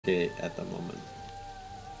gate at the moment.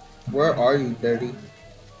 Where are you, Dirty?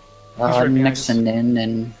 Next to Nin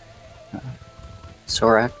and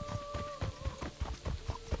Sorak.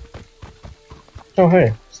 Oh,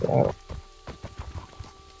 hey. So,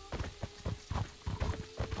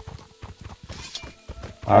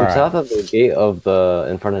 I'm south of the gate of the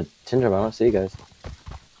in front of Tindrem. I don't see you guys.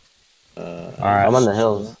 Alright. I'm on the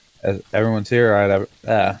hills. Everyone's here. Alright,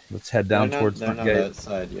 let's head down towards the gate. They're not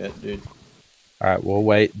outside yet, dude. Alright, we'll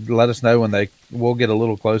wait. Let us know when we'll get a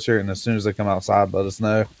little closer, and as soon as they come outside, let us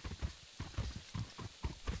know.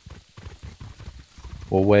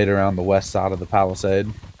 We'll wait around the west side of the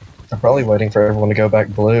palisade. I'm probably waiting for everyone to go back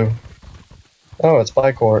blue. Oh, it's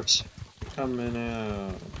Bicorps. Coming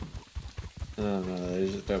out. No,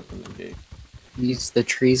 they just opened the gate. Use the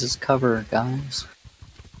trees as cover, guys.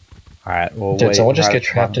 Alright, we'll wait. Did someone just get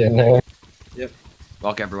trapped in there? Yep.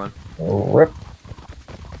 Lock everyone. Rip.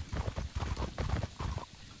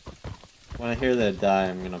 When I hear that die,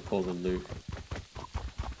 I'm gonna pull the loot.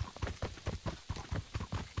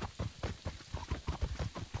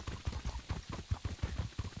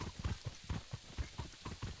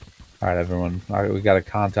 Alright, everyone. Alright, we got a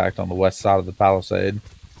contact on the west side of the palisade.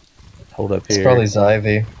 Hold up here. It's probably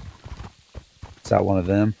Zyvie. Is that one of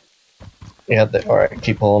them? Yeah, alright,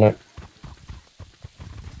 keep pulling it.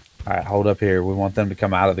 Alright, hold up here. We want them to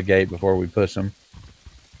come out of the gate before we push them.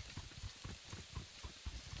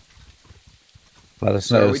 Let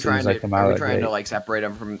us know as soon as they come out of the gate. Are we trying to like separate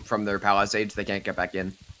them from their palisades so they can't get back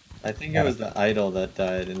in? I think it was the idol that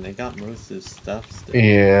died, and they got most of his stuff still.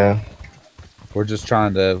 Yeah. We're just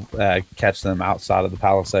trying to catch them outside of the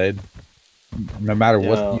palisade. No matter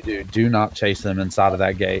what you do, do not chase them inside of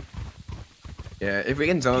that gate. Yeah, if we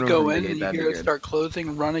can zone you go in and you hear it start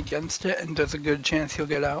closing, run against it, and there's a good chance he'll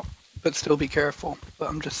get out. But still be careful. But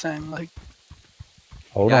I'm just saying, like...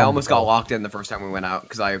 Hold on. I almost got locked in the first time we went out,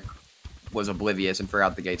 because I was oblivious and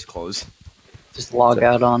forgot the gates closed. Just log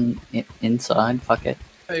out on inside, fuck it.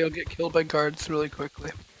 Hey, you'll get killed by guards really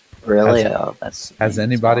quickly. Really? Has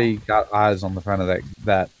anybody got eyes on the front of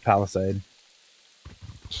that palisade?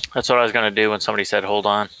 That's what I was gonna do when somebody said hold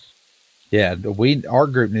on. Yeah, our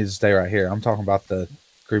group needs to stay right here. I'm talking about the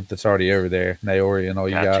group that's already over there, Naori and all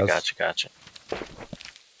you guys. Gotcha.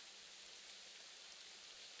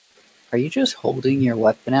 Are you just holding your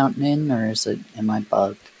weapon out, Nin, or am I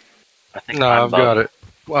bugged? I think no, I've got it.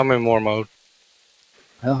 Well, I'm in war mode.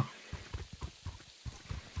 Oh.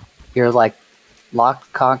 You're like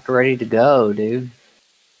locked, cocked, ready to go, dude.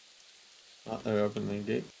 Oh, they're opening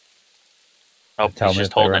the gate. Oh, he's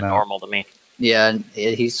just holding it normal to me. Yeah,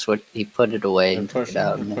 he put it away and took it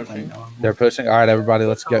out. They're pushing. All right, everybody,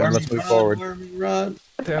 let's go. Let's move forward.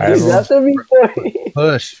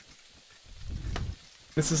 Push.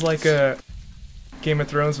 This is like a Game of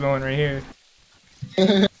Thrones moment right here.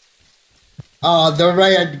 Oh, they're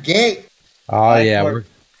right at the gate. Oh, yeah.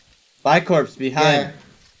 Bicorps behind. Yeah.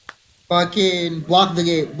 Fucking block the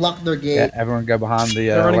gate. Block their gate. Yeah, everyone go behind the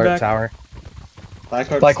alert tower.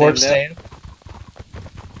 Bicorps stand.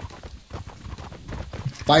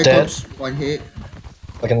 Bicorps, one hit.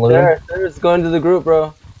 Fucking loot. There's going to the group,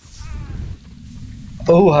 bro.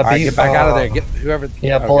 Oh, I get back out of there. Get whoever.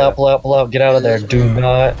 Yeah, pull out. Get out of there. Do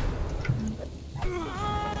not.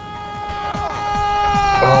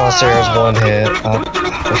 Oh, Sarah's one hit. I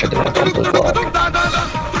wish I didn't have one blue block.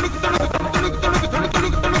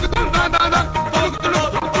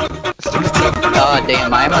 God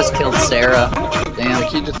damn, I almost killed Sarah. Damn.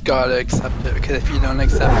 Like, you just gotta accept it, because if you don't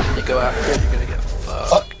accept it and you go after it, you're gonna get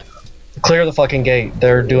fucked. Clear the fucking gate.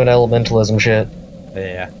 They're doing elementalism shit.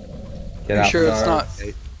 Yeah. Get out. Sure it's not.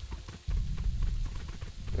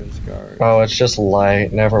 Oh, it's just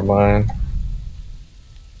light. Never mind.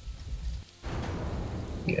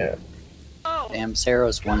 Yeah. Damn,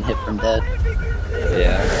 Sarah's one hit from dead.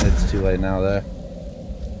 Yeah, it's too late now, though.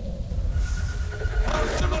 I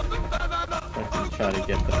can try to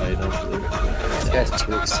get the idol. This guy's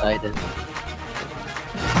too excited.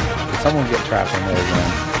 Did someone get trapped in there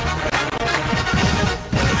again?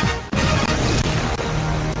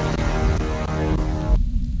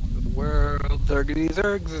 The world, zergity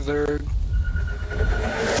zerg.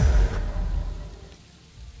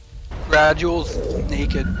 Graduals,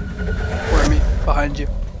 naked. Wormy, behind you.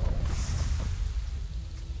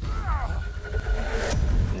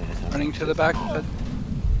 Running to the back bed.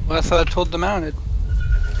 Well, that's what I told the mounted.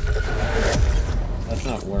 That's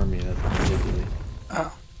not wormy, that's ridiculous.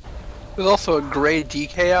 Oh. There's also a gray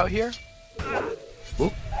DK out here.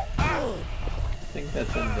 Oop. I think that's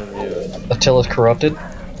NWO. Attila's corrupted.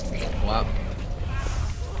 Wow.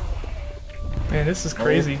 Man, this is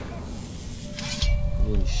crazy.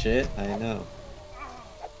 Holy shit, I know.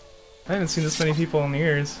 I haven't seen this many people in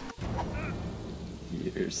years.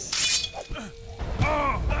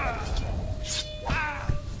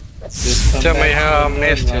 Tell me how I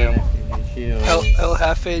missed him. El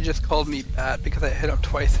Jefe just called me bat because I hit him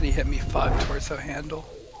twice and he hit me 5 torso handle.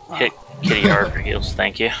 Wow. Hit Kitty hard for heals,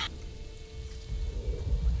 thank you.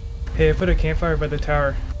 Hey, I put a campfire by the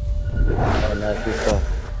tower. Oh, nice, good stuff.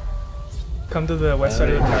 Come to the west side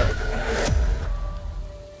of the tower.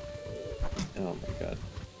 Oh my god.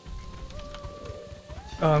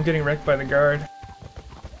 Oh, I'm getting wrecked by the guard.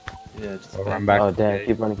 Yeah, just run back. Oh damn,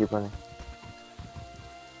 keep running, keep running.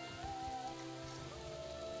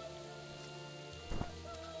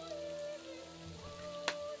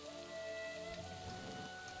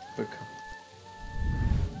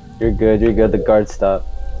 You're good, the guard stopped.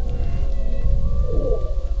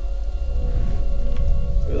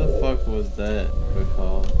 Who the fuck was that?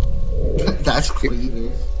 Recall. That's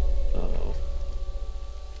clean. Oh.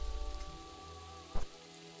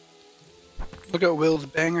 Look at Will's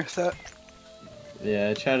banger set. Yeah,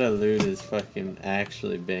 I try to loot his fucking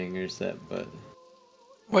actually banger set, but...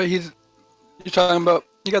 Wait, you're talking about,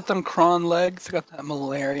 you got them cron legs, you got that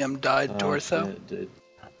malarium dyed torso. Shit, dude.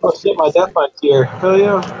 Oh shit, my death bike's here. Hell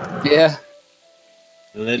yeah. Yeah.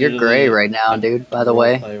 Literally, You're gray right now, dude, by the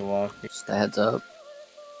way. Just a heads up.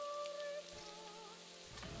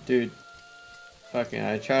 Dude, fucking,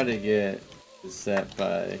 I tried to get the set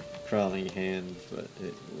by crawling hands, but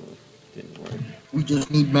it didn't work. We just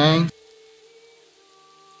need mangs.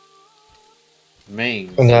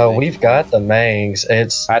 Mangs. No, we've got the mangs.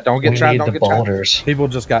 It's don't get we trapped. need Don't the get trapped. boulders. People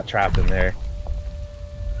just got trapped in there.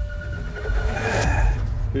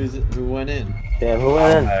 Who went in? Damn, who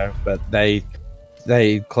went in? Know, but they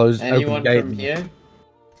closed. Anyone open gate. from here?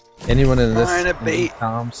 Anyone in this? Trying to bait.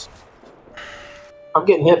 Toms? I'm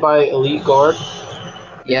getting hit by elite guard.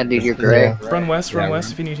 Yeah, dude, you're gray. Yeah. Run west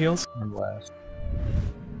if you need heals. Run west.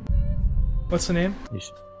 What's the name?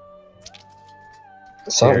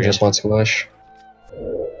 Something just went squish.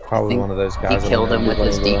 Probably one of those guys. He killed him with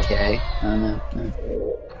his DK. Oh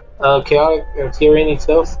no. Tyrion needs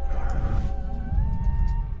health.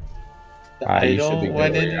 I don't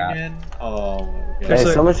went in again? Oh my god. Hey,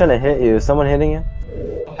 someone's trying to hit you. Is someone hitting you?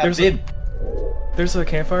 There's a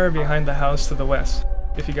campfire behind the house to the west,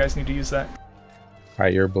 if you guys need to use that.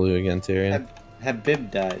 Alright, you're blue again, Tyrion. Habib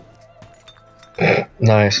died.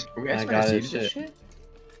 Nice. I got his shit.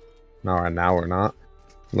 No, right now we're not.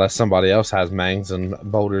 Unless somebody else has mangs and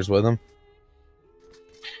boulders with them.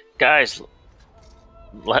 Guys,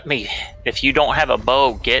 let me. If you don't have a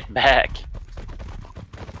bow, get back.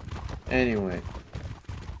 Anyway.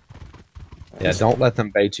 Yeah, don't let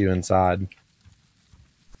them bait you inside.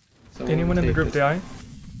 Anyone in the group die?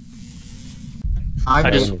 I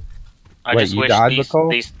just Wait, you wish died, these,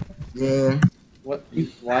 Nicole? Yeah. What?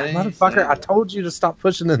 Why didn't Motherfucker, I told you to stop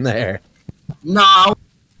pushing in there. No,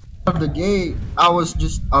 of the gate. I was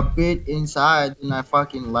just a bit inside and I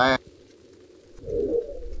fucking laughed.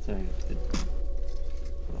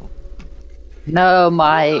 No,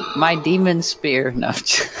 my demon spear. No.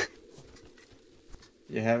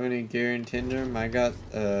 You have any gear in Tindrem? I got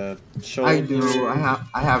shoulder. I do.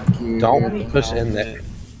 I have gear. Don't push in there.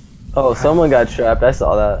 Oh, someone got trapped. I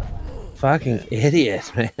saw that. Fucking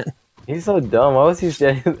idiot, man. He's so dumb. Why was he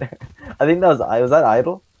standing there? I think that was that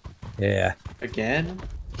Idle? Yeah. Again?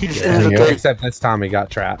 Except this time he got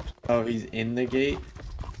trapped. Oh, he's in the gate?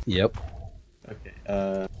 Yep.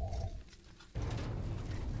 Okay,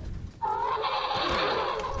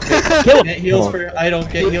 Kill Get heals for Idle.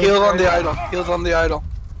 Get heals on for the idol. Heals on the idol.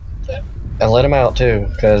 And let him out too,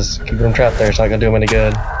 because keeping him trapped there is not gonna do him any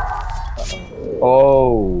good.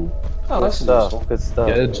 Oh, good stuff. Good stuff.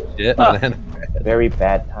 Good shit, man. Very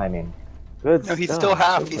bad timing. Good No, he's stuff. still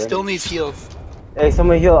half. He Good. still needs heals. Hey,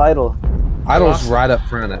 someone heal Idle. Idle's right up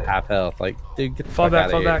front at half health. Like, dude, get the Fall fuck back,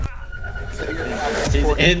 out fall of here. back.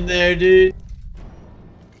 He's in there, dude.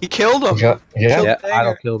 He killed him. Yeah,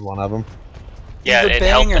 Idle killed one of them. Yeah, He's a it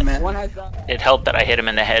helped. banger, That, man. it helped that I hit him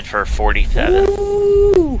in the head for 47.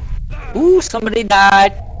 Ooh, somebody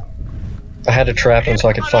died. I had to trap him so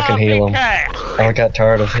I could fucking heal him. I got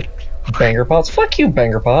tired of it. Banger Pops. Fuck you,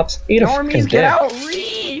 Banger Pops. Eat a fucking dick.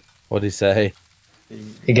 What'd he say?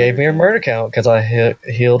 He gave me a murder count because I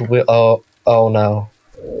healed with. Oh no.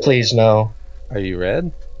 Please no. Are you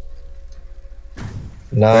red?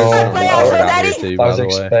 No. I I was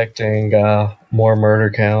expecting more murder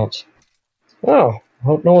counts. Oh,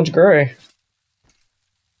 hope no one's gray.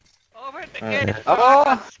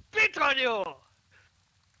 Spit on you!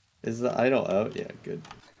 Is the Idle out? Yeah, good.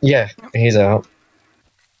 Yeah, he's out.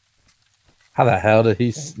 How the hell did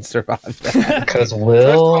he survive that? Because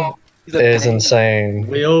Will is insane.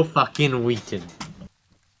 Will fucking Wheaton.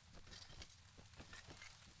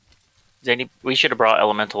 We should have brought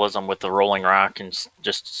elementalism with the rolling rock and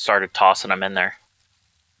just started tossing them in there.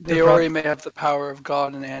 They already may have the power of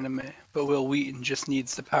God in anime, but Will Wheaton just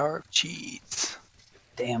needs the power of cheese.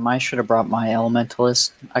 Damn, I should have brought my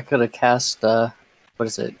elementalist. I could have cast, what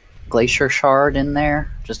is it, Glacier Shard in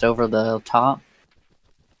there, just over the top.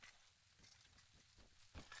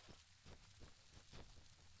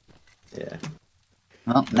 Yeah.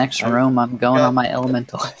 Well, next room, I'm going on my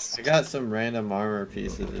elementalist. I got some random armor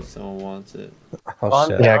pieces if someone wants it. Oh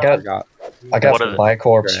shit! Yeah, I got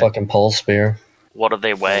Bicorp's fucking pole spear. What do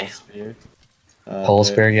they weigh? Pole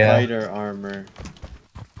spear, yeah. Fighter armor.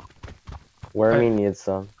 Where me needs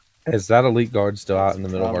some. Is that elite guard still out in the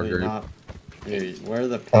middle of our group? Dude, where are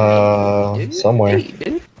the somewhere.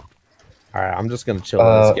 Alright, I'm just gonna chill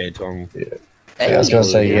on this gate till I'm... Yeah, I was gonna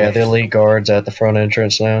say, yeah, the elite guard's at the front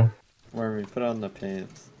entrance now. Where we put on the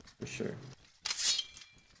pants, for sure.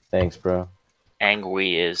 Thanks, bro.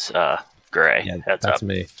 Angui is gray. Yeah, Heads that's up.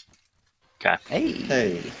 me. Okay.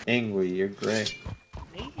 Hey, Angui, you're gray.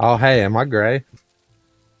 Oh, hey, am I gray?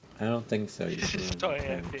 I don't think so. You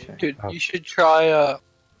should Dude, you should try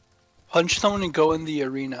punch someone and go in the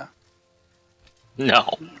arena. No.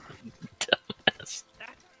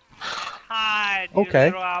 Hi, Okay.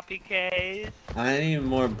 little RPKs. I need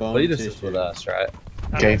more bone Lead us tissue. with us, right?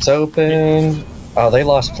 Gates open. Oh, they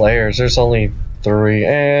lost players. There's only 3,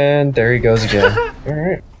 and there he goes again.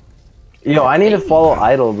 Alright. Yo, I need to follow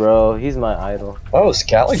Idol, bro. He's my idol. Oh,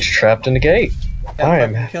 Scallig's trapped in the gate. I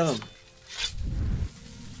am. Kill him.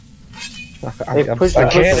 Hey, push I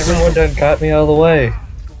can't. Everyone done got me out of the way.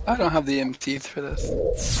 I don't have the MTs for this.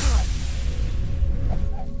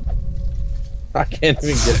 I can't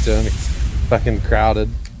even get to him. He's fucking crowded.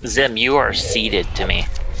 Zim, you are seated to me.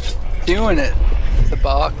 Doing it. The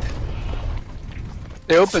Bach.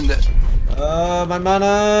 They opened it. My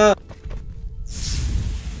mana!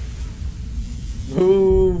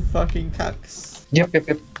 Ooh, fucking cucks. Yep.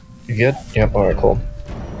 You good? Yep. Alright, cool.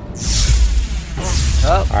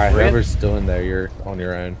 Oh, Alright, whoever's still in there, you're on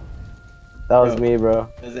your own. That was me, bro.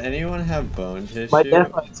 Does anyone have bone tissue? My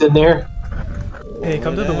death light's in there. Hey,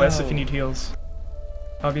 come to the west if you need heals.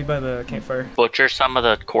 I'll be by the campfire. Butcher some of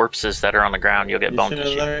the corpses that are on the ground. You'll get bone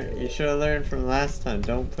tissue. You should have learned from last time.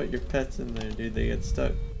 Don't put your pets in there, dude. They get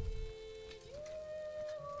stuck.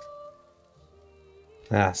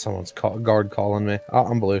 Ah, someone's guard calling me. Oh,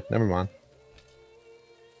 I'm blue. Never mind.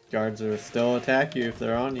 Guards will still attack you if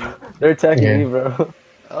they're on you. They're attacking me, bro.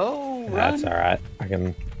 Oh, That's alright.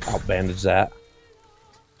 I'll bandage that.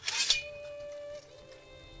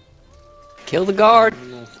 Kill the guard.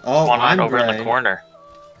 Oh, One I'm over in gray. the corner.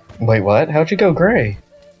 Wait, what? How'd you go gray?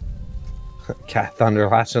 Cat Thunder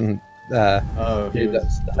lashing. Oh, he dude, was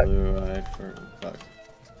that's stuck. blue-eyed for fuck.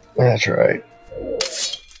 That's right.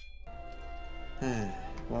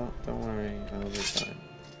 Well, don't worry, I'll be fine.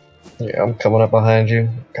 Yeah, I'm coming up behind you.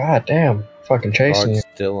 God damn, fucking chasing Guard's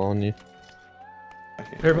you. still on you.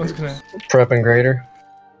 Everyone's gonna. Prepping greater.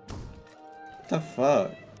 What the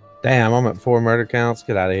fuck? Damn, I'm at 4 murder counts.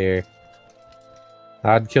 Get out of here.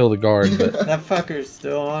 I'd kill the guard, but That fucker's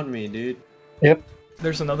still on me, dude. Yep.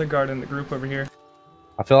 There's another guard in the group over here.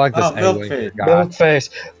 I feel like this Milkface. A-Winker guy. Milkface.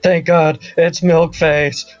 Thank God, it's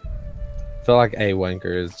Milkface. I feel like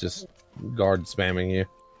A-Winker is just guard spamming you.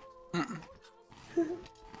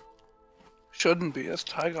 Shouldn't be. That's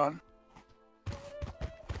Tygon.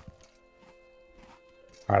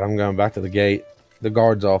 Alright, I'm going back to the gate. The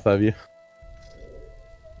guard's off of you.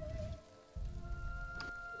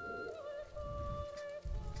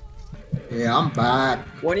 Yeah, I'm back.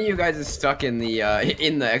 One of you guys is stuck in the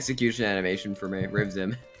execution animation for me. Ribs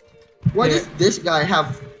him. Why does this guy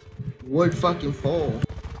have wood fucking pole?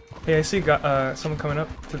 Hey, I see someone coming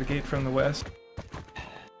up to the gate from the west.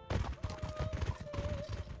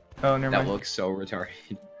 Oh, never That mind. looks so retarded.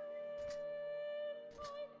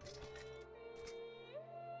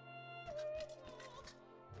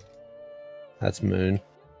 That's Moon.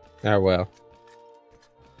 Oh, well.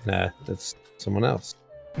 Nah, that's someone else.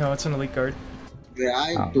 No, it's an elite guard. Yeah,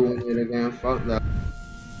 I ain't doing it again. Fuck that.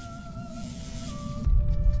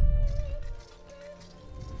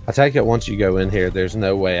 I take it once you go in here, there's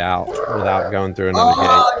no way out without going through another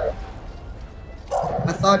gate.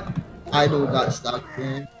 I thought Idol got stuck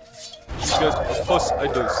in. Of course I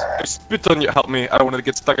do. I spit on you, help me. I don't want to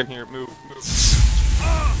get stuck in here. Move.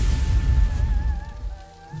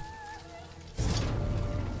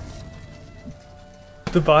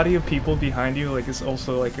 The body of people behind you like is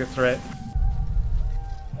also like a threat.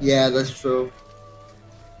 Yeah, that's true.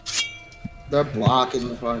 They're blocking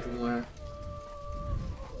the fucking way.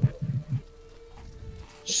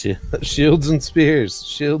 Shields and spears.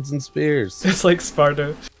 Shields and spears. It's like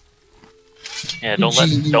Sparta. Yeah, don't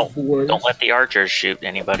let the archers shoot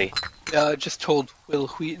anybody. Yeah, I just told Will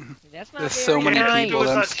Wheaton. That's not There's very so many nice. people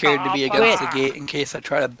that I'm scared to be Stop. against the gate in case I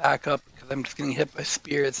try to back up because I'm just getting hit by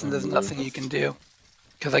spirits and there's nothing you can do.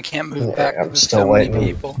 Because I can't move back I'm with still so many waiting.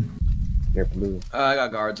 people. You're blue. I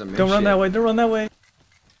got guards on me. Don't run that way. Don't run that way.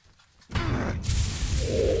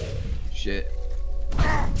 Shit.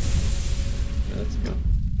 Let's go.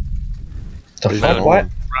 The fuck? What?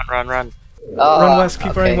 Run. Run west.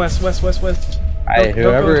 Keep running west. West. Hey, Don't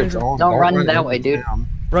whoever go, it's Tindrem. on, Don't run that way, dude. down.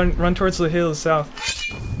 Run towards the hills south.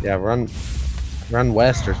 Yeah, run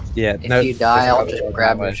west or yeah. If you die, I'll just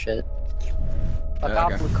grab your shit. Fuck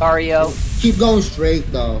off, Lucario. Keep going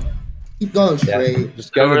straight though. Keep going straight.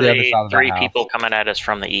 Just go Who to are the other side the of the three house. people coming at us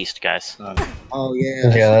from the east, guys? Oh yeah.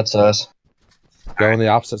 Yeah, that's us. Go on the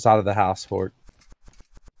opposite side of the house, Fort.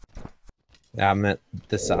 Yeah, I meant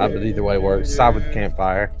this side, but either way works. Side with the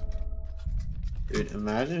campfire. Dude,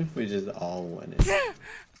 imagine if we just all went in.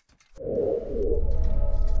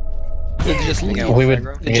 They'd just leave. We would.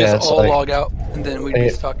 They'd Yeah, just it's all like. log out and then we'd be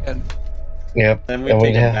stuck in. Yep. Then we and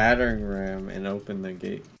take we'd a have. battering ram and open the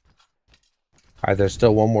gate. Alright, there's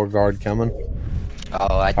still one more guard coming.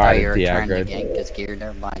 Oh, I thought Alright, you were it's trying to de-aggroed. gank this gear.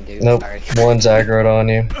 Never mind, dude. Nope. Sorry. One's aggroed on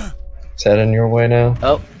you. Is that in your way now?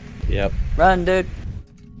 Oh, Yep. run, dude.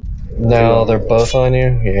 No, they're both on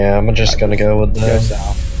you. Yeah, I'm just gonna go with Go them.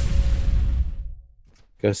 south.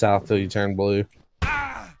 Go south till you turn blue.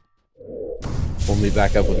 We'll meet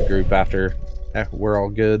back up with the group after we're all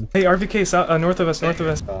good. Hey, RPK south, north of us.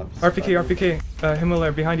 RPK.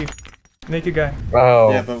 Himalaya behind you. Naked guy.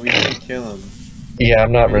 Oh. Yeah, but we can't kill him. Yeah,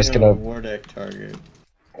 I'm not We risking have a. war deck target.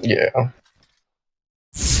 Yeah.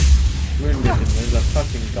 We're looking, there's a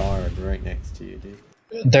fucking guard right next to you, dude.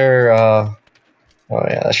 They're. Oh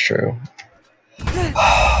yeah, that's true.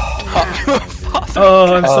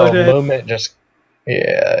 Oh, I'm so dead. Movement just.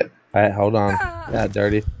 Yeah. Alright, hold on. Yeah,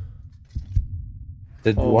 dirty.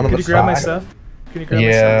 Did one of Could us you grab my die? stuff? Can you grab my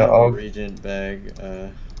Yeah, stuff? I'll. Regent bag.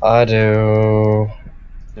 I do.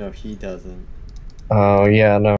 No, he doesn't. Oh yeah, no.